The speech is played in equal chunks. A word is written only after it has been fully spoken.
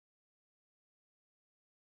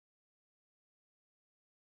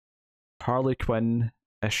Harley Quinn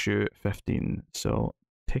issue 15. So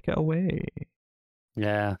take it away.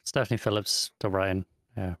 Yeah, Stephanie Phillips still writing.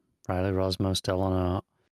 Yeah, Riley Rosmo still on art.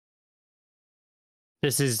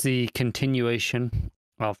 This is the continuation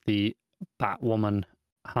of the Batwoman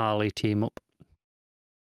Harley team up.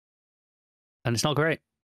 And it's not great.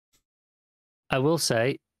 I will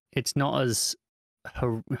say it's not as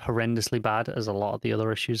horrendously bad as a lot of the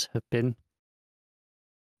other issues have been.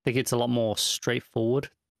 I think it's a lot more straightforward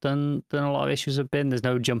than a lot of issues have been. There's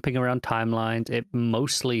no jumping around timelines. It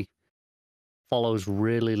mostly follows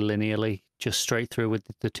really linearly, just straight through with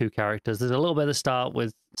the two characters. There's a little bit at the start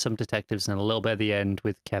with some detectives and a little bit at the end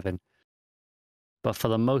with Kevin. But for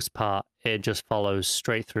the most part, it just follows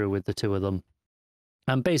straight through with the two of them.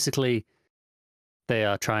 And basically, they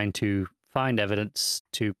are trying to find evidence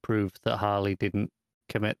to prove that Harley didn't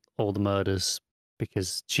commit all the murders,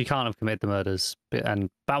 because she can't have committed the murders. And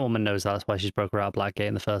Batwoman knows that. That's why she's broke her out of Blackgate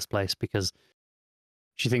in the first place, because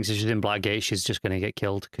she thinks if she's in Blackgate, she's just going to get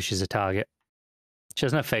killed because she's a target. She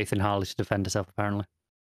has no faith in Harley to defend herself, apparently.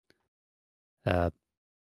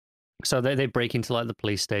 So they break into like the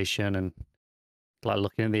police station and like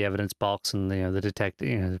looking at the evidence box, and the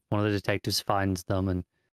detective, one of the detectives finds them, and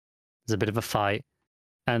there's a bit of a fight,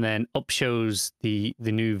 and then up shows the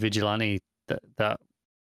new vigilante that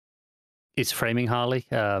is framing Harley,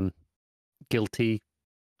 guilty,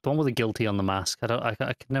 the one with the guilty on the mask. I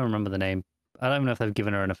can never remember the name. I don't even know if they've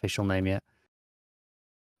given her an official name yet.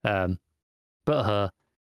 But her,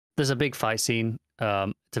 there's a big fight scene.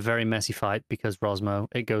 It's a very messy fight because Rosmo.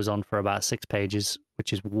 It goes on for about 6 pages,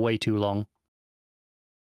 which is way too long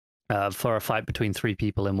for a fight between 3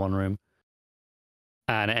 people in one room.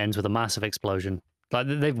 And it ends with a massive explosion. Like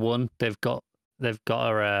they've won. They've got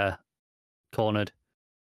her cornered,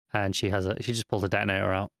 and she just pulls a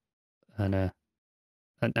detonator out and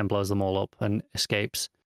blows them all up and escapes.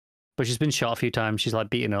 But she's been shot a few times. She's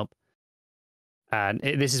like beaten up. And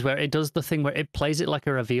this is where it does the thing where it plays it like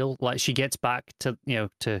a reveal. Like she gets back to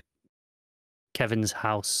to Kevin's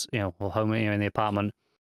house, or home, in the apartment,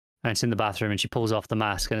 and it's in the bathroom, and she pulls off the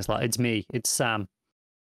mask, and it's like, it's me, it's Sam.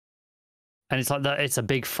 And it's like that. It's a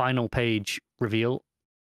big final page reveal.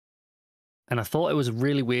 And I thought it was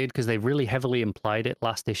really weird because they really heavily implied it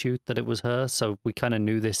last issue that it was her, so we kind of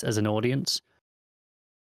knew this as an audience.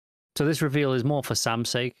 So this reveal is more for Sam's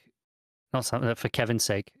sake. Not Sam, for Kevin's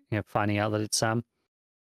sake, finding out that it's Sam.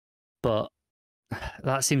 But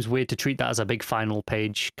that seems weird to treat that as a big final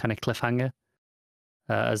page kind of cliffhanger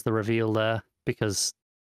as the reveal there, because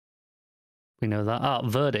we know that.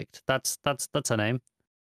 Verdict. That's her name.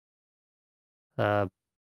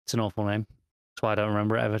 It's an awful name. That's why I don't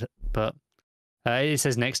remember it ever. But it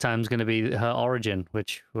says next time's going to be her origin,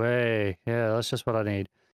 which, yeah, that's just what I need.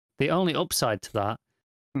 The only upside to that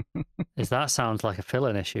is that sounds like a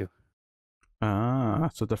fill-in issue.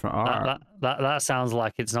 So different art. That sounds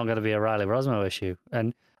like it's not going to be a Riley Rosmo issue,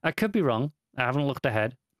 and I could be wrong. I haven't looked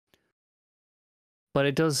ahead, but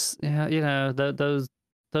it does. Those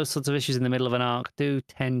sorts of issues in the middle of an arc do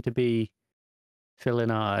tend to be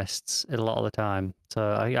fill-in artists a lot of the time.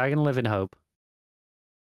 So I can live in hope.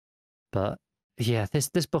 But yeah, this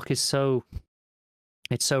book is so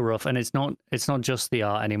rough, and it's not just the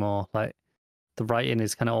art anymore. Like the writing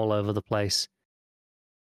is kind of all over the place.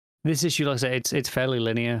 This issue, like I say, it's fairly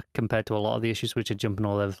linear compared to a lot of the issues which are jumping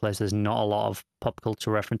all over the place. There's not a lot of pop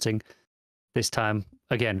culture referencing this time.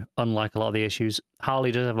 Again, unlike a lot of the issues,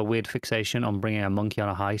 Harley does have a weird fixation on bringing a monkey on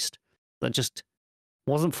a heist that just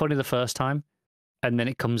wasn't funny the first time, and then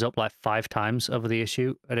it comes up like 5 times over the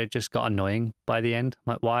issue, and it just got annoying by the end.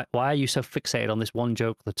 Like, why are you so fixated on this one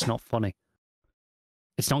joke that's not funny?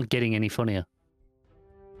 It's not getting any funnier.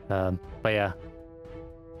 But yeah,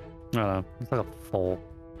 I don't know. It's like a 4.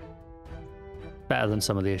 Better than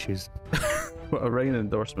some of the issues. What a rain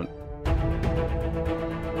endorsement.